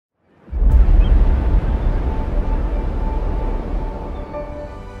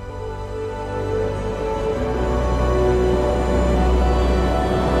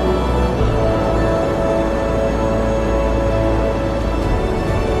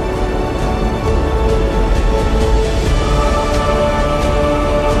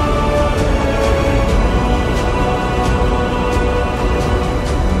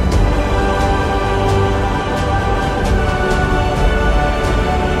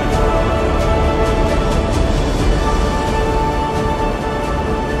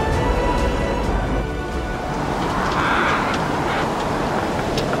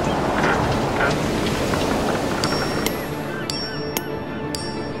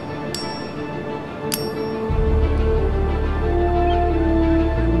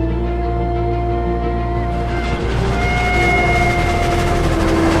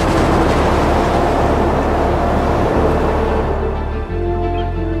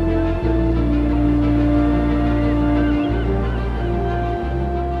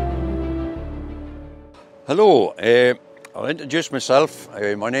Hello, I'll introduce myself.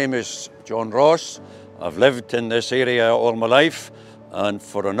 My name is John Ross. I've lived in this area all my life, and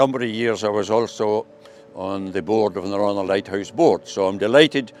for a number of years I was also on the board of the Northern Lighthouse Board. So I'm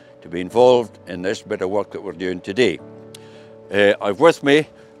delighted to be involved in this bit of work that we're doing today. I've with me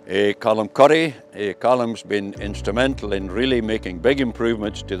Callum Curry. Callum's been instrumental in really making big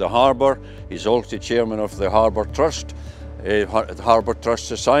improvements to the harbour. He's also chairman of the Harbour Trust, the Harbour Trust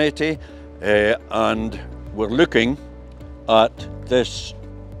Society, and we're looking at this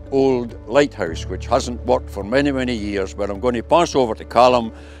old lighthouse which hasn't worked for many, many years, but I'm going to pass over to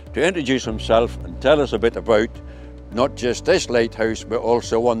Callum to introduce himself and tell us a bit about not just this lighthouse but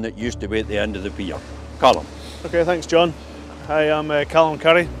also one that used to be at the end of the pier. Callum. Okay, thanks John. Hi, I'm Callum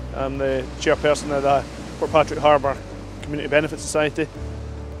Curry. I'm the chairperson of the Portpatrick Harbour Community Benefit Society.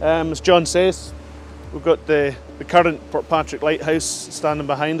 As John says, we've got the current Portpatrick Lighthouse standing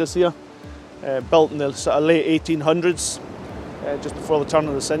behind us here. Built in the sort of late 1800s, just before the turn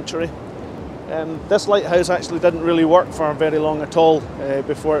of the century. This lighthouse actually didn't really work for very long at all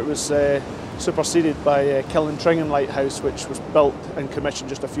before it was superseded by Killintringan Lighthouse, which was built and commissioned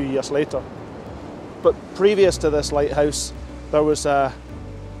just a few years later. But previous to this lighthouse, there was a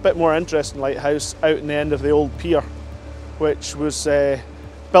bit more interesting lighthouse out in the end of the old pier, which was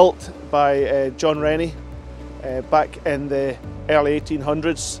built by John Rennie back in the early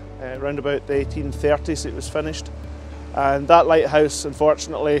 1800s. Around about the 1830s it was finished, and that lighthouse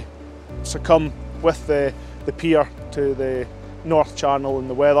unfortunately succumbed with the pier to the North Channel and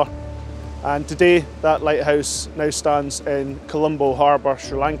the weather, and today that lighthouse now stands in Colombo Harbour,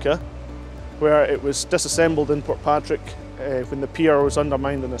 Sri Lanka, where it was disassembled in Portpatrick when the pier was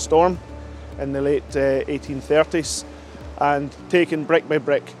undermined in a storm in the late 1830s, and taken brick by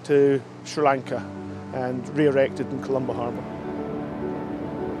brick to Sri Lanka and re-erected in Colombo Harbour.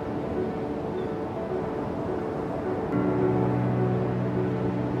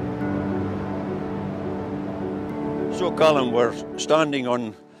 So Callum, we're standing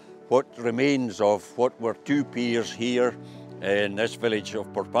on what remains of what were two piers here in this village of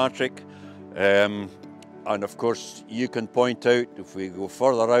Portpatrick. And of course you can point out, if we go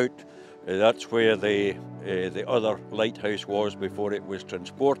further out, that's where the other lighthouse was before it was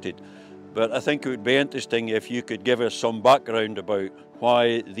transported. But I think it would be interesting if you could give us some background about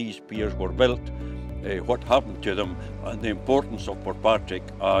why these piers were built, what happened to them, and the importance of Portpatrick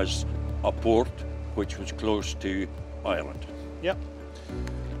as a port which was close to Ireland. Yep.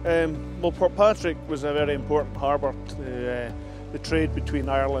 Well, Portpatrick was a very important harbour to the trade between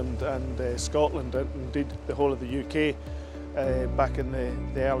Ireland and Scotland, and indeed the whole of the UK back in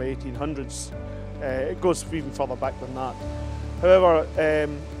the early 1800s. It goes even further back than that. However,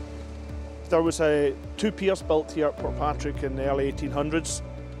 there was two piers built here at Portpatrick in the early 1800s.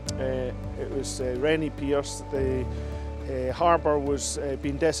 It was Rennie Piers. The harbour was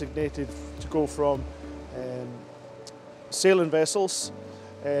being designated to go from sailing vessels,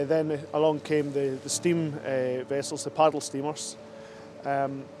 then along came the steam vessels, the paddle steamers.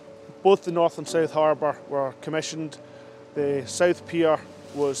 Both the North and South Harbour were commissioned. The South Pier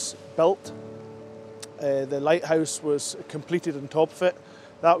was built. The lighthouse was completed on top of it.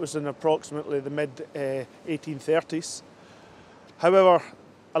 That was in approximately the mid-1830s. However,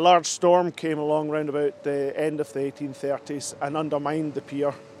 a large storm came along round about the end of the 1830s and undermined the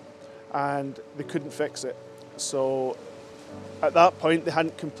pier, and they couldn't fix it. So at that point they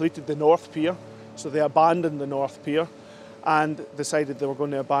hadn't completed the North Pier, so they abandoned the North Pier and decided they were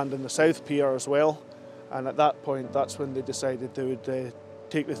going to abandon the South Pier as well. And at that point, that's when they decided they would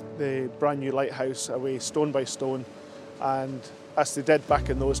take the brand new lighthouse away stone by stone. And as they did back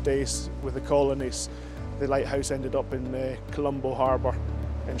in those days with the colonies, the lighthouse ended up in Colombo Harbour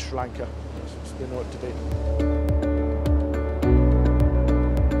in Sri Lanka, as we know it today.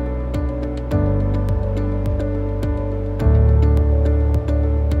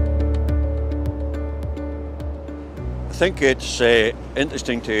 I think it's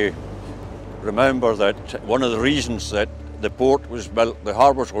interesting to remember that one of the reasons that the port was built, the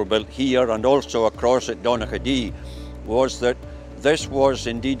harbours were built here and also across at Donaghadee, was that this was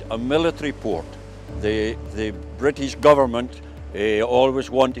indeed a military port. The British government always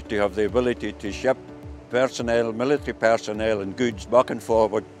wanted to have the ability to ship personnel, military personnel and goods back and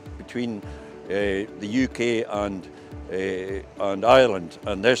forward between the UK and Ireland,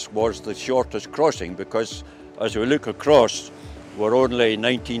 and this was the shortest crossing because as we look across, we're only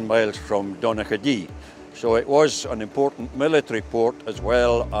 19 miles from Donaghadee. So it was an important military port as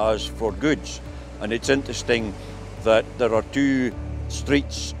well as for goods. And it's interesting that there are two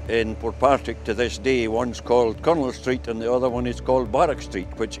streets in Portpatrick to this day. One's called Colonel Street and the other one is called Barrack Street,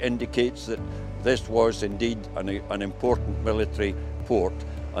 which indicates that this was indeed an important military port.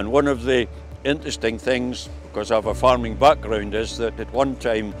 And one of the interesting things, because I have a farming background, is that at one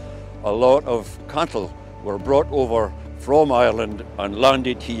time a lot of cattle were brought over from Ireland and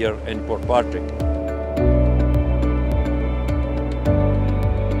landed here in Portpatrick.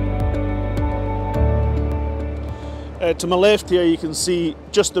 To my left here you can see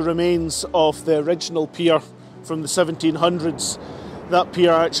just the remains of the original pier from the 1700s. That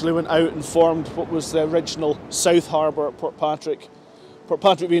pier actually went out and formed what was the original South Harbour at Portpatrick.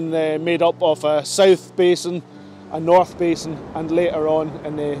 Portpatrick being made up of a South Basin, a North Basin, and later on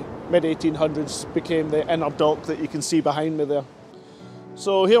in the mid-1800s became the inner dock that you can see behind me there.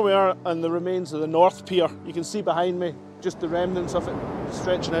 So here we are on the remains of the North Pier. You can see behind me just the remnants of it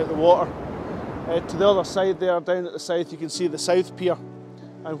stretching out the water. To the other side there, down at the south, you can see the South Pier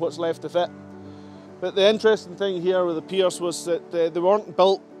and what's left of it. But the interesting thing here with the piers was that they weren't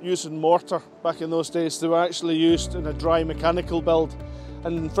built using mortar back in those days. They were actually used in a dry mechanical build.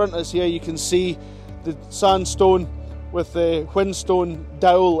 And in front of us here you can see the sandstone with the whinstone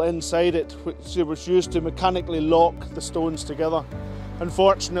dowel inside it, which was used to mechanically lock the stones together.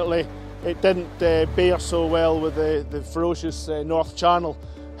 Unfortunately, it didn't bear so well with the ferocious North Channel,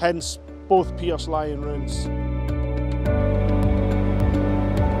 hence both piers lie in ruins.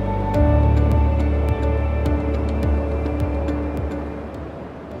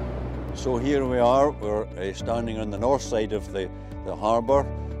 So here we are, we're standing on the north side of the harbour.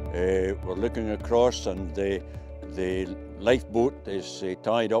 We're looking across and the lifeboat is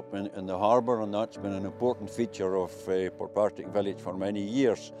tied up in the harbour, and that's been an important feature of Portpatrick village for many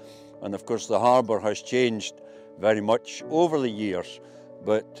years. And of course the harbour has changed very much over the years.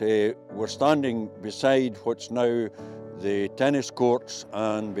 But we're standing beside what's now the tennis courts,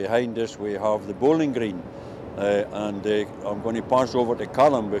 and behind us we have the bowling green. I'm going to pass over to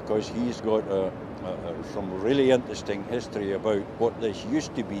Callum because he's got some really interesting history about what this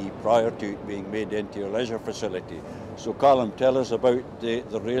used to be prior to it being made into a leisure facility. So Callum, tell us about the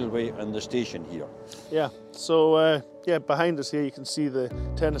railway and the station here. Yeah, so behind us here you can see the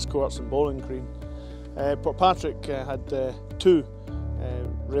tennis courts and bowling green. Portpatrick had two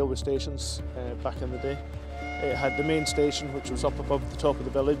railway stations back in the day. It had the main station, which was up above the top of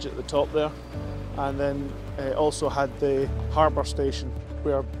the village at the top there, and then also had the harbour station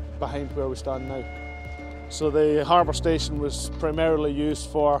behind where we stand now. So the harbour station was primarily used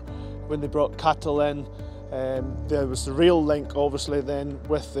for when they brought cattle in. There was the rail link obviously then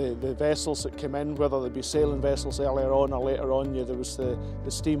with the vessels that came in, whether they be sailing vessels earlier on or later on. There was the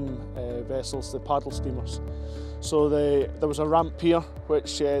steam vessels, the paddle steamers. So there was a ramp pier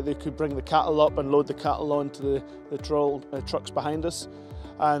which they could bring the cattle up and load the cattle onto the trucks behind us,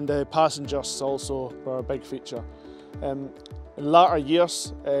 and passengers also were a big feature. In latter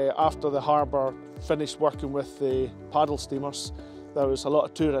years, after the harbour finished working with the paddle steamers, there was a lot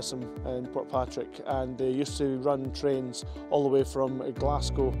of tourism in Portpatrick, and they used to run trains all the way from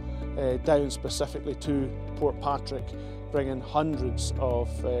Glasgow down specifically to Portpatrick, bringing hundreds of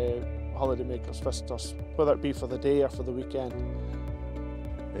holidaymakers, visitors, whether it be for the day or for the weekend.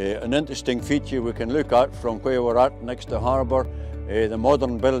 An interesting feature we can look at from where we're at next to harbour, the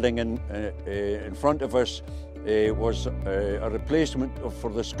modern building in front of us was a replacement for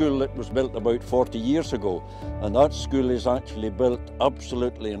the school that was built about 40 years ago, and that school is actually built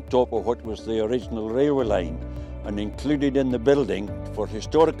absolutely on top of what was the original railway line, and included in the building for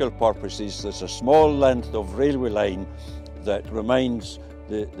historical purposes there's a small length of railway line that reminds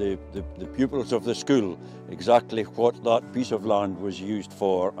the pupils of the school exactly what that piece of land was used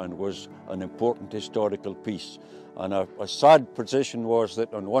for, and was an important historical piece. And a sad position was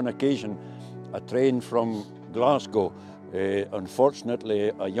that on one occasion a train from Glasgow,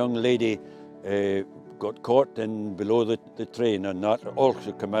 unfortunately a young lady got caught in below the train, and that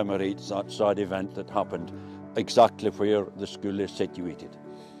also commemorates that sad event that happened exactly where the school is situated.